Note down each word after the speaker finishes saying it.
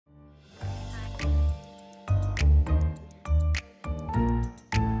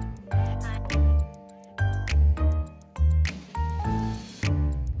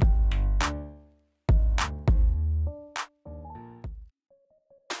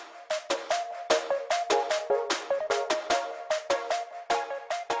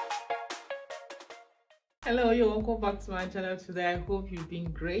Hello, you're welcome back to my channel today. I hope you've been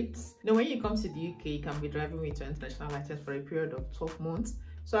great. Now, when you come to the UK, you can be driving with your international license for a period of 12 months.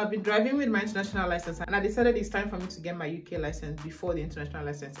 So I've been driving with my international license and I decided it's time for me to get my UK license before the international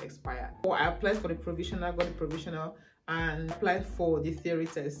license expired. So I applied for the provisional, got the provisional, and applied for the theory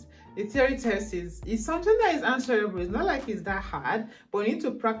test. The theory test is something that is answerable. It's not like it's that hard, but you need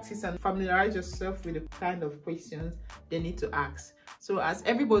to practice and familiarize yourself with the kind of questions they need to ask. So as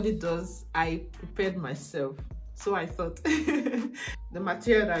everybody does, I prepared myself. So I thought the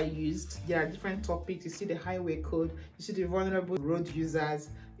material that I used, there are different topics. You see the highway code, you see the vulnerable road users.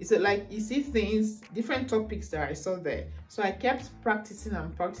 It's like you see things, different topics that I saw there. So I kept practicing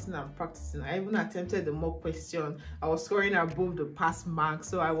and practicing and practicing. I even attempted the mock question. I was scoring above the pass mark,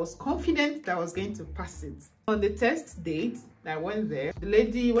 so I was confident that I was going to pass it. On the test date, I went there. The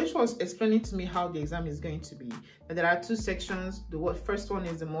lady, when she was explaining to me how the exam is going to be, and there are two sections. The first one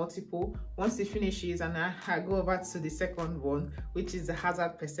is the multiple. Once it finishes, and I go over to the second one, which is the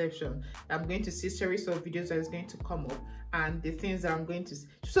hazard perception. I'm going to see a series of videos that is going to come up and the things that I'm going to see.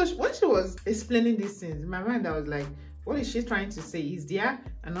 So when she was explaining these things, in my mind I was like, what is she trying to say? Is there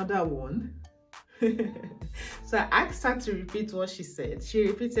another one? So I asked her to repeat what she said. She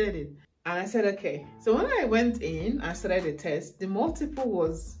repeated it. And I said, okay. So when I went in and started the test, the multiple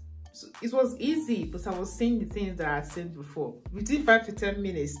was easy because I was seeing the things that I had seen before. Within 5 to 10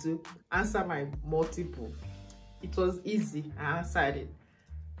 minutes to answer my multiple. It was easy. I answered it.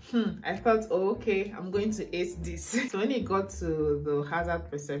 I thought, oh, okay, I'm going to ace this. So when it got to the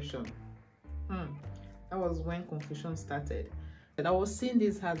hazard perception, that was when confusion started. And I was seeing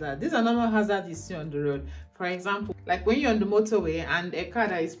this hazard. These are normal hazards you see on the road. For example, like when you're on the motorway and a car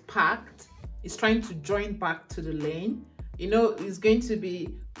that is parked is trying to join back to the lane, you know, it's going to be,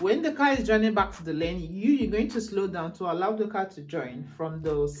 when the car is joining back to the lane, you're going to slow down to allow the car to join from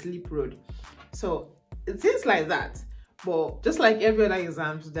the slip road. So things like that. But just like every other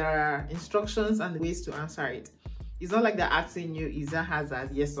exams, there are instructions and ways to answer it. It's not like they're asking you, is that hazard,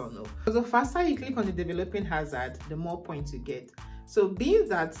 yes or no? So the faster you click on the developing hazard, the more points you get. So being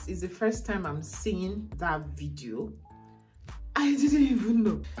that is the first time I'm seeing that video, I didn't even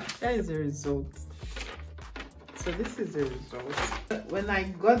know. That is the result. So this is the result. When I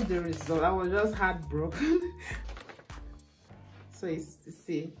got the result, I was just heartbroken. So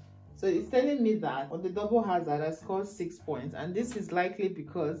so it's telling me that on the double hazard, I scored 6 points. And this is likely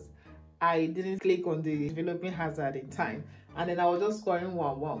because I didn't click on the developing hazard in time. And then I was just scoring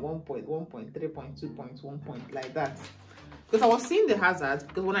 1 point, 1 point, 3 point, 2 points, 1 point, like that. Because I was seeing the hazard,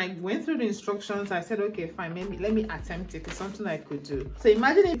 because when I went through the instructions, I said, okay, fine, maybe let me attempt it. It's something I could do. So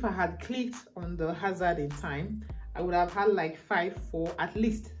imagine if I had clicked on the hazard in time, I would have had like 5, 4, at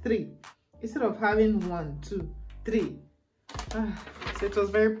least 3. Instead of having 1, 2, 3. So it was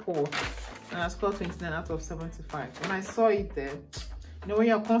very poor. And I scored 29 out of 75. When I saw it there, you know, when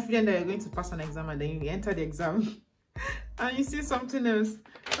you're confident that you're going to pass an exam and then you enter the exam and you see something else.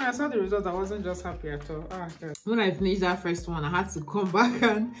 When I saw the results, I wasn't just happy at all. When I finished that first one, I had to come back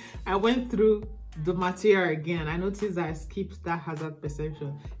and I went through the material again. I noticed that I skipped that hazard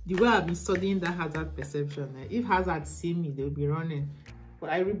perception. The way I've been studying that hazard perception, if hazard see me, they'll be running. But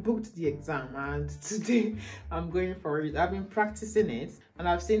I rebooked the exam and today I'm going for it. I've been practicing it and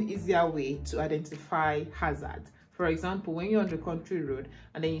I've seen easier way to identify hazard. For example, when you're on the country road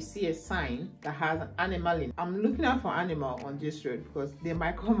and then you see a sign that has an animal in it, I'm looking out for animal on this road because they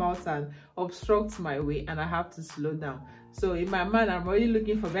might come out and obstruct my way and I have to slow down. So in my mind, I'm already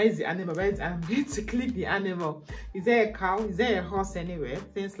looking for where is the animal, I'm going to click the animal. Is there a cow? Is there a horse anywhere?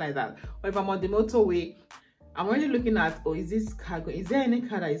 Things like that. Or if I'm on the motorway, I'm already looking at, oh, is this car going? Is there any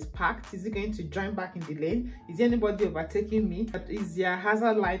car that is parked? Is it going to join back in the lane? Is there anybody overtaking me? Is there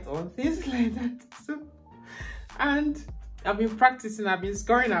hazard light on? Things like that. So, and I've been practicing. I've been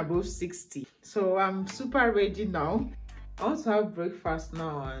scoring above 60. So I'm super ready now. I want to have breakfast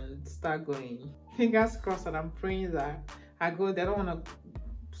now and start going. Fingers crossed, and I'm praying that I go there. I don't want to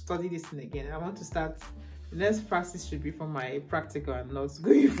study this thing again. I want to start. The next practice should be for my practical and not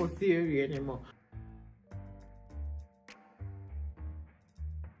going for theory anymore.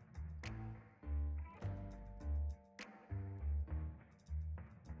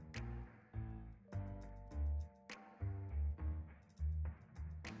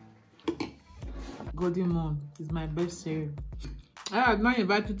 Golden Moon is my best cereal. I have not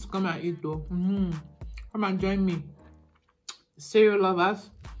invited to come and eat though. Come and join me. Cereal lovers,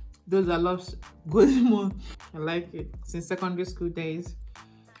 those that love Golden Moon. I like it. Since secondary school days,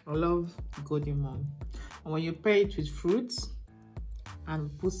 I love Golden Moon. And when you pair it with fruits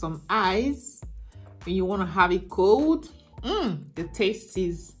and put some ice, when you want to have it cold, the taste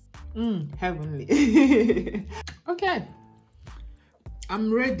is Heavenly. Okay,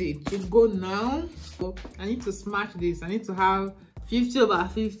 I'm ready to go now. So I need to smash this. I need to have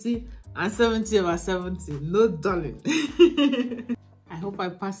 50/50 and 70/70. No darling. I hope I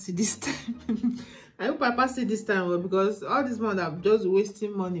pass it this time. I hope I pass it this time, well, because all this month I'm just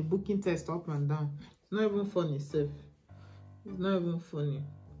wasting money booking tests up and down. It's not even funny, sir. It's not even funny.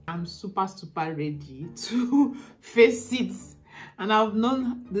 I'm super ready to face it, and I've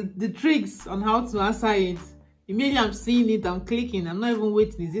known the tricks on how to answer it. Immediately I'm seeing it, I'm clicking. I'm not even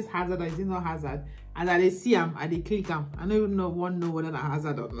waiting. Is this hazard or is it not hazard? As I see them, I click them. I don't even know whether that's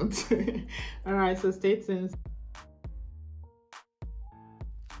hazard or not. All right, so stay tuned.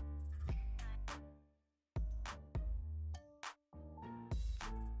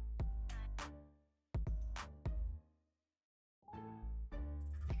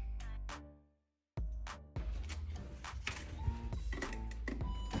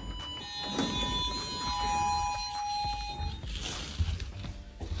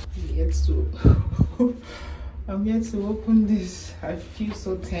 I'm here to open this. I feel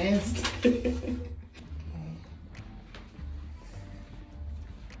so tensed.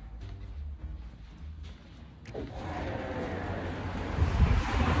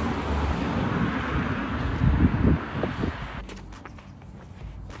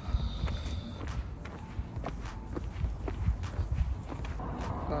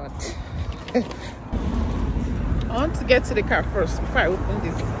 God. I want to get to the car first before I open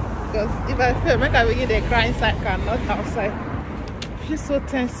this. Because if I fail, make I begin the cry inside car, not outside. I feel so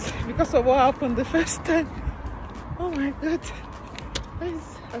tense because of what happened the first time. Oh my God.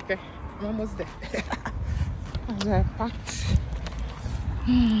 Okay, I'm almost there. As I packed.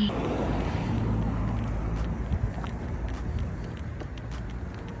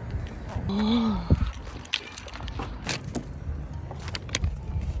 Oh.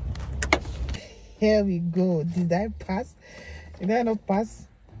 Here we go. Did I pass? Did I not pass?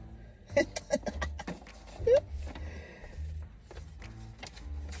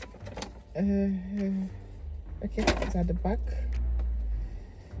 Okay, it's at the back.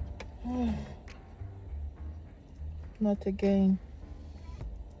 Not again.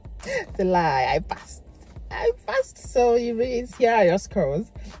 It's a lie. I passed. So you raise, here are your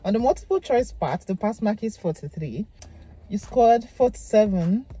scores. On the multiple choice part, the pass mark is 43. You scored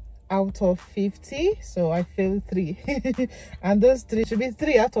 47 out of 50, so I failed 3. And those 3 should be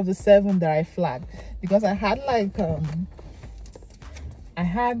 3 out of the 7 that I flagged, because I had like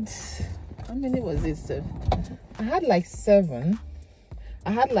how many was it? I had like 7.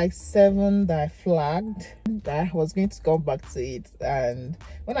 I had like 7 that I flagged that I was going to come back to it, and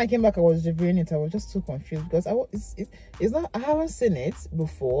when I came back I was reviewing it. I was just too confused because it's not, I haven't seen it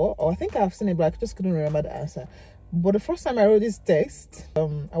before, or I think I've seen it but I just couldn't remember the answer. But the first time I wrote this text,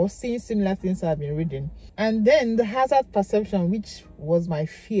 I was seeing similar things I've been reading. And then the hazard perception, which was my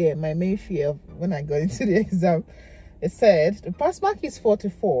fear, my main fear when I got into the exam, it said the pass mark is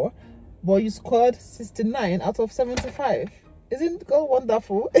 44, but you scored 69 out of 75. Isn't God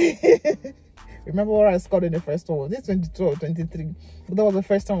wonderful? Remember what I scored in the first one? This 22 or 23. But that was the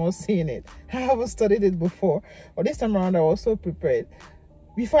first time I was seeing it. I haven't studied it before. But this time around, I was so prepared.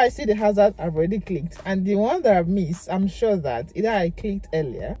 Before I see the hazard, I've already clicked. And the one that I missed, I'm sure that either I clicked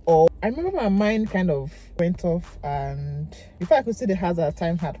earlier, or I remember my mind kind of went off, and before I could see the hazard,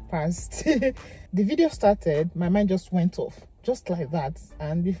 time had passed. The video started, my mind just went off, just like that.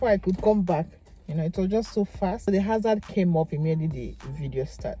 And before I could come back, you know, it was just so fast. So the hazard came up immediately the video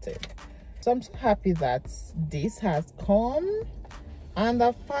started. So I'm so happy that this has come and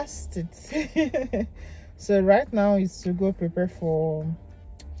I've passed it. So right now is to go prepare for,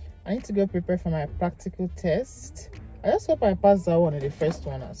 I need to go prepare for my practical test. I just hope I pass that one in the first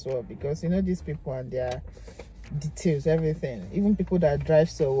one as well, because you know these people and their details, everything, even people that drive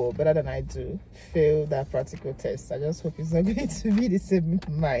so well, better than I do, fail that practical test. I just hope it's not going to be the same with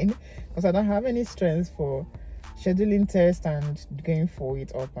mine, because I don't have any strength for scheduling tests and going for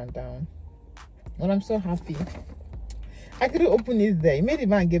it up and down. And I'm so happy. I couldn't open it there. It made the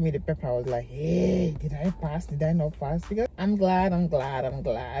man give me the paper. I was like, hey, did I pass? Did I not pass? Because I'm glad.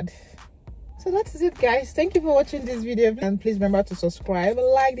 So that is it, guys. Thank you for watching this video, and please remember to subscribe,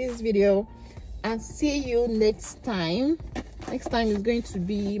 like this video, and see you next time. Next time is going to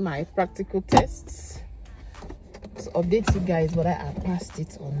be my practical tests, to update you guys whether I passed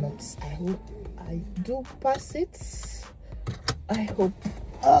it or not. I hope I do pass it. I hope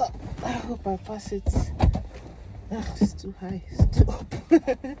I pass it. It's too high, it's too up.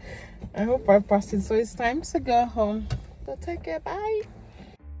 I hope I passed it. So it's time to go home. So take care, bye.